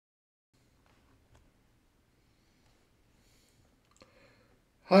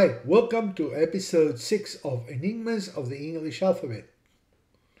Hi, welcome to episode 6 of Enigmas of the English Alphabet.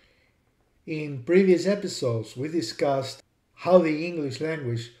 In previous episodes, we discussed how the English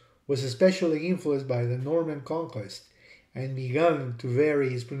language was especially influenced by the Norman conquest and began to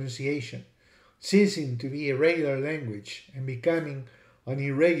vary its pronunciation, ceasing to be a regular language and becoming an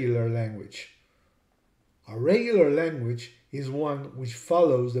irregular language. A regular language is one which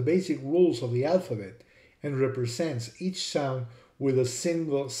follows the basic rules of the alphabet and represents each sound with a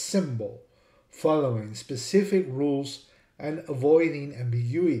single symbol, following specific rules and avoiding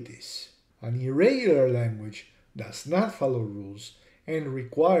ambiguities. An irregular language does not follow rules and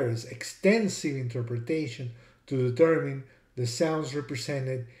requires extensive interpretation to determine the sounds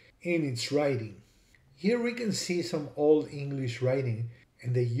represented in its writing. Here we can see some Old English writing,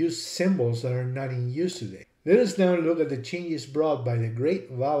 and they use symbols that are not in use today. Let us now look at the changes brought by the Great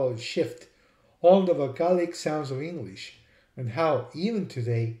Vowel Shift on the vocalic sounds of English, and how, even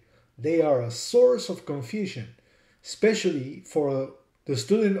today, they are a source of confusion, especially for the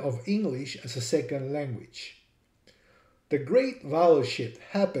student of English as a second language. The Great Vowel Shift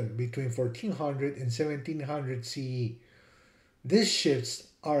happened between 1400 and 1700 CE. These shifts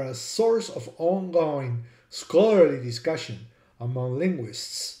are a source of ongoing scholarly discussion among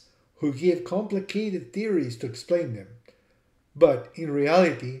linguists who give complicated theories to explain them. But in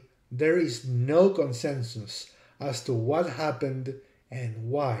reality, there is no consensus as to what happened and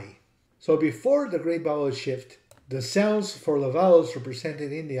why. So before the Great Vowel Shift, the sounds for the vowels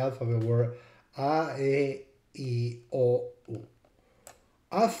represented in the alphabet were A, E, I, O, U.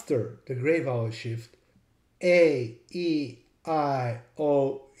 After the Great Vowel Shift, A, E, I,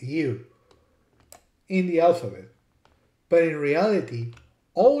 O, U in the alphabet. But in reality,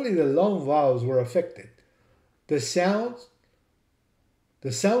 only the long vowels were affected. The sounds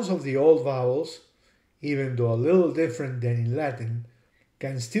of the old vowels, even though a little different than in Latin,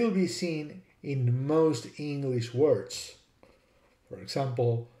 can still be seen in most English words. For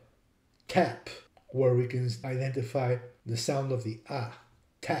example, tap, where we can identify the sound of the A,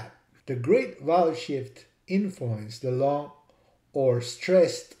 tap. The Great Vowel Shift influenced the long or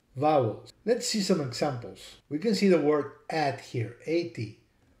stressed vowels. Let's see some examples. We can see the word at here, A-T.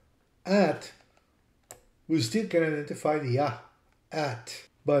 At, we still can identify the A, at.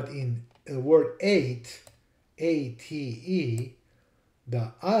 But in the word ate, A-T-E,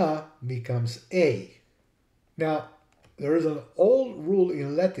 the A becomes A. Now, there is an old rule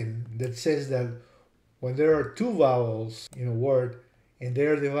in Latin that says that when there are two vowels in a word and they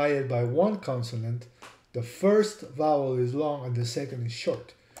are divided by one consonant, the first vowel is long and the second is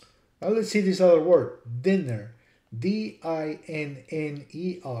short. Now let's see this other word, dinner, D-I-N-N-E-R.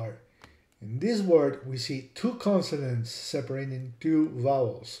 In this word, we see two consonants separating two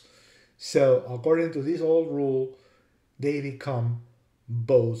vowels. So, according to this old rule, they become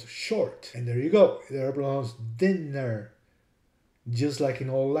both short. And there you go. They are pronounced dinner, just like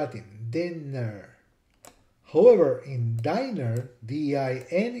in Old Latin, dinner. However, in diner,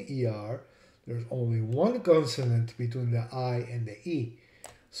 D-I-N-E-R, there's only one consonant between the I and the E.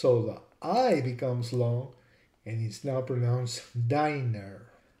 So the I becomes long and it's now pronounced diner.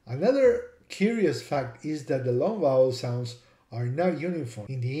 Another curious fact is that the long vowel sounds are not uniform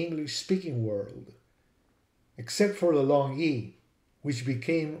in the English-speaking world, except for the long E, which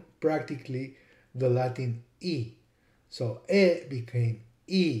became practically the Latin E. So E became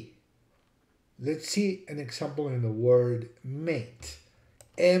E. Let's see an example in the word mate,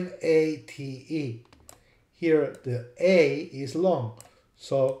 M-A-T-E. Here the A is long,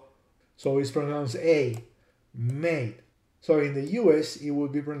 so it's pronounced A, mate. So in the US, it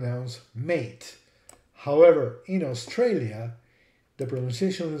would be pronounced mate. However, in Australia, the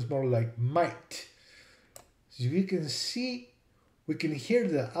pronunciation is more like might. So you can see, we can hear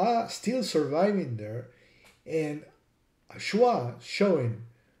the A still surviving there and a schwa showing.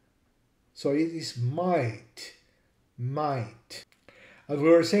 So it is might, might. As we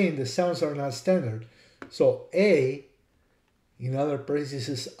were saying, the sounds are not standard. So A, in other places,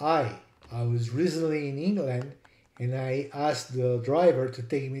 is I. I was recently in England and I asked the driver to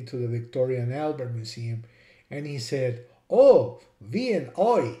take me to the Victoria and Albert Museum, and he said, "Oh, V and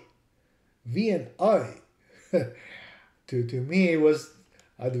I, V and I." To me, it was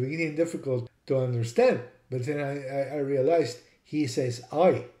at the beginning difficult to understand, but then I realized he says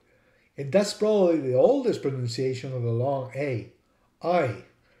I, and that's probably the oldest pronunciation of the long A, I.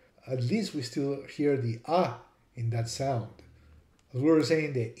 At least we still hear the A in that sound. As we were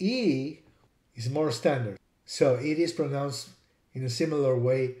saying, the E is more standard. So it is pronounced in a similar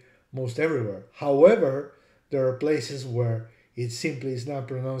way most everywhere. However, there are places where it simply is not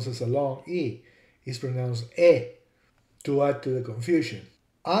pronounced as a long E. It's pronounced E to add to the confusion.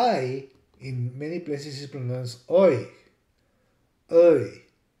 I in many places is pronounced oi, oi,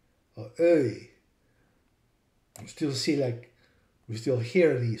 or oi. You still see like we still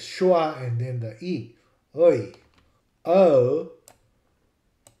hear the schwa and then the e, oi, o,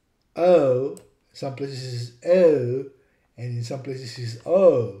 o. Some places is o, and in some places is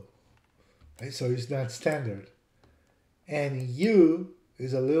o. Right? So it's not standard. And u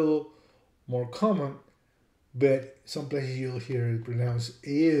is a little more common, but some places you'll hear it pronounced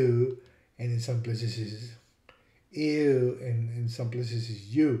ew, and in some places is ew, and in some places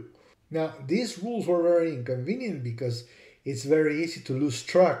is you. Now, these rules were very inconvenient because it's very easy to lose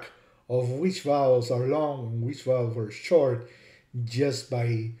track of which vowels are long and which vowels were short just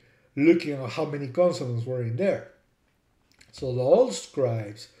by looking at how many consonants were in there. So the old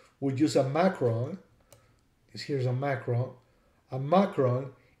scribes would use a macron. Here's a macron. A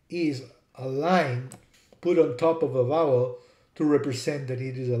macron is a line put on top of a vowel to represent that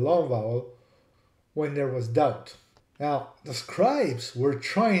it is a long vowel when there was doubt. Now, the scribes were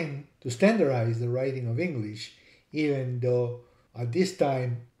trying to standardize the writing of English, even though at this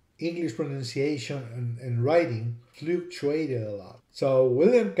time English pronunciation and writing fluctuated a lot. So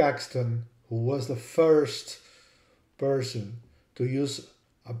William Caxton, who was the first person to use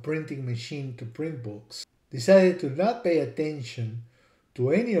a printing machine to print books, decided to not pay attention to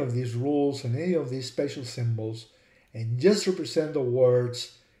any of these rules and any of these special symbols and just represent the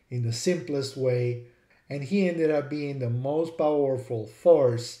words in the simplest way, and he ended up being the most powerful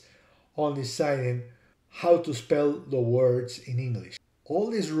force on deciding how to spell the words in English. All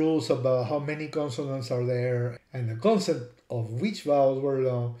these rules about how many consonants are there and the concept of which vowels were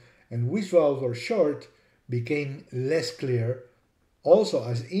long and which vowels were short became less clear. Also,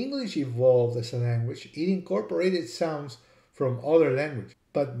 as English evolved as a language, it incorporated sounds from other languages,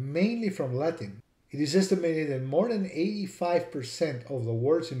 but mainly from Latin. It is estimated that more than 85% of the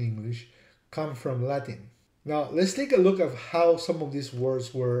words in English come from Latin. Now, let's take a look at how some of these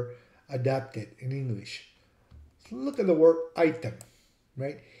words were adapted in English. Look at the word item,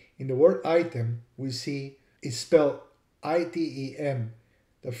 right? In the word item, we see it's spelled I-T-E-M.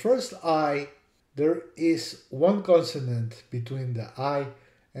 The first I, there is one consonant between the I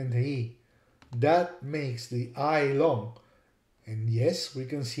and the E. That makes the I long. And yes, we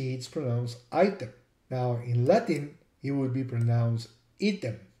can see it's pronounced item. Now, in Latin, it would be pronounced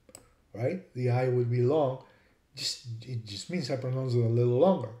item, right? The I would be long. It just means I pronounce it a little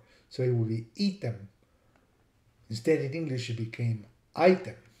longer. So it would be item. Instead, in English, it became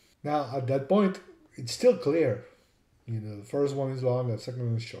item. Now, at that point, it's still clear. The first one is long, the second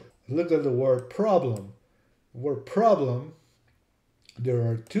one is short. Look at the word problem. The word problem, there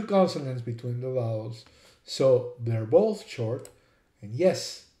are two consonants between the vowels, so they're both short. And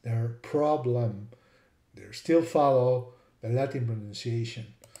yes, they're problem. They still follow the Latin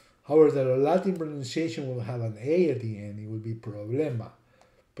pronunciation. However, the Latin pronunciation will have an A at the end. It will be problema.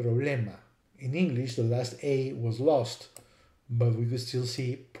 Problema. In English, the last A was lost, but we could still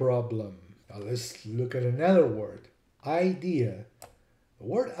see problem. Now let's look at another word. Idea. The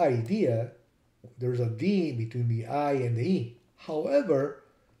word idea, there's a D between the I and the E. However,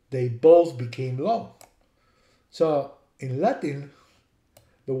 they both became long. So in Latin,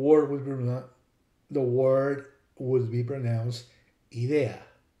 the word would be pronounced idea.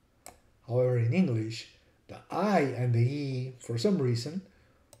 However, in English, the I and the E, for some reason,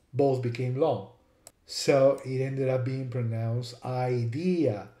 both became long. So it ended up being pronounced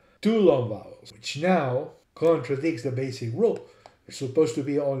idea. Two long vowels, which now contradicts the basic rule. There's supposed to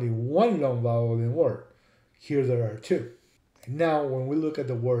be only one long vowel in a word. Here there are two. And now when we look at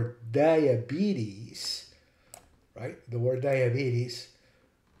the word diabetes, right? The word diabetes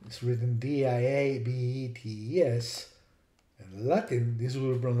is written D-I-A-B-E-T-E-S. In Latin, this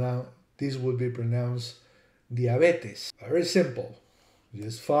would be pronounced diabetes. Very simple.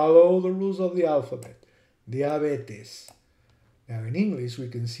 Just follow the rules of the alphabet. Diabetes. Now in English, we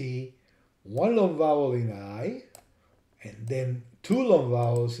can see one long vowel in I, and then two long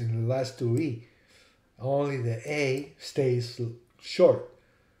vowels in the last two E. Only the A stays short.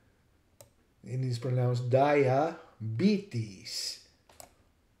 It is pronounced diabetes.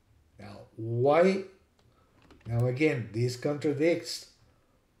 Now, why? Now again, this contradicts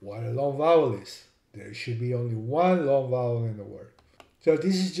what a long vowel is. There should be only one long vowel in the word. So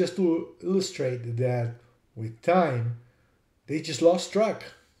this is just to illustrate that with time, they just lost track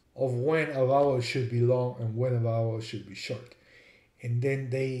of when a vowel should be long and when a vowel should be short. And then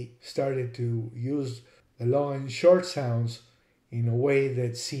they started to use the long and short sounds in a way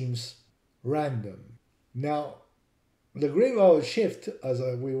that seems random. Now, the Great Vowel Shift, as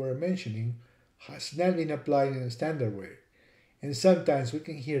we were mentioning, has not been applied in a standard way. And sometimes we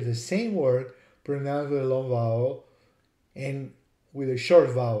can hear the same word pronounced with a long vowel and with a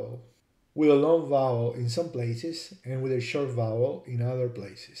short vowel. With a long vowel in some places and with a short vowel in other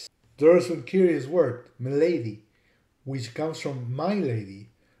places. There's one curious word, milady, which comes from my lady,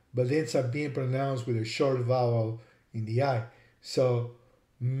 but ends up being pronounced with a short vowel in the I. So,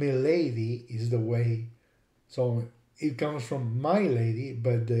 milady is the way. So, it comes from my lady,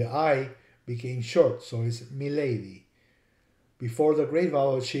 but the I became short, so it's milady. Before the Great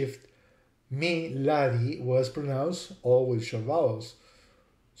Vowel Shift, milady was pronounced all with short vowels.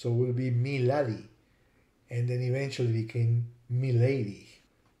 So it will be milady, and then eventually became milady.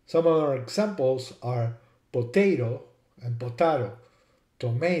 Some other examples are potato and potato,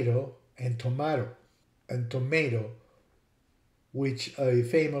 tomato and tomato, and tomato, which a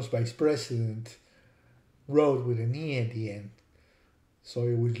famous vice president wrote with an E at the end, so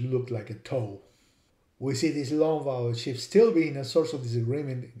it would look like a toe. We see this long vowel shift still being a source of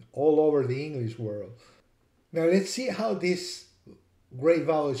disagreement all over the English world. Now let's see how this great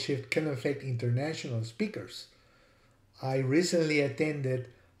vowel shift can affect international speakers. I recently attended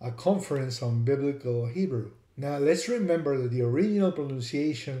a conference on biblical Hebrew. Now let's remember that the original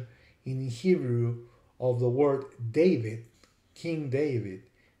pronunciation in Hebrew of the word David, King David,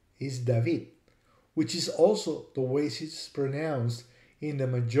 is David, which is also the way it's pronounced in the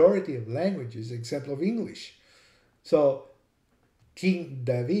majority of languages except of English. So King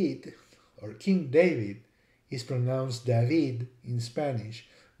David or King David is pronounced David in Spanish,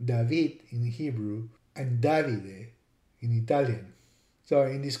 David in Hebrew, and Davide in Italian. So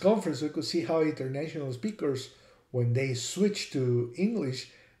in this conference, we could see how international speakers, when they switch to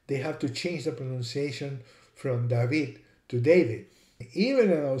English, they have to change the pronunciation from David to David. Even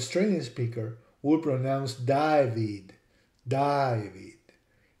an Australian speaker would pronounce David, David,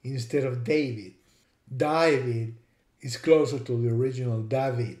 instead of David. David is closer to the original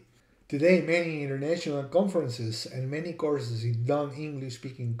David. Today, many international conferences and many courses in non-English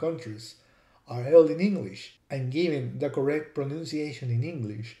speaking countries are held in English, and giving the correct pronunciation in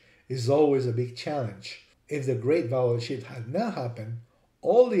English is always a big challenge. If the Great Vowel Shift had not happened,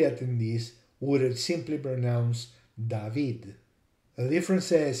 all the attendees would have simply pronounced David. The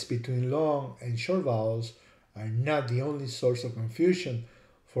differences between long and short vowels are not the only source of confusion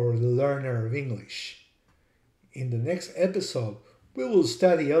for the learner of English. In the next episode, we will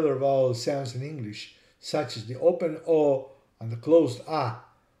study other vowel sounds in English, such as the open O and the closed A,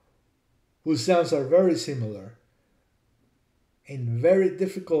 whose sounds are very similar and very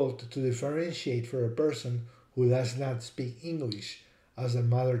difficult to differentiate for a person who does not speak English as a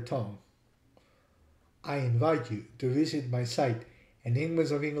mother tongue. I invite you to visit my site,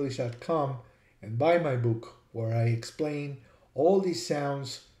 enigmasofenglish.com, and buy my book where I explain all these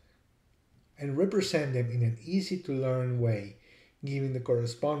sounds and represent them in an easy-to-learn way, giving the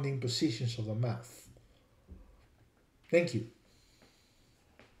corresponding positions of the mouth. Thank you.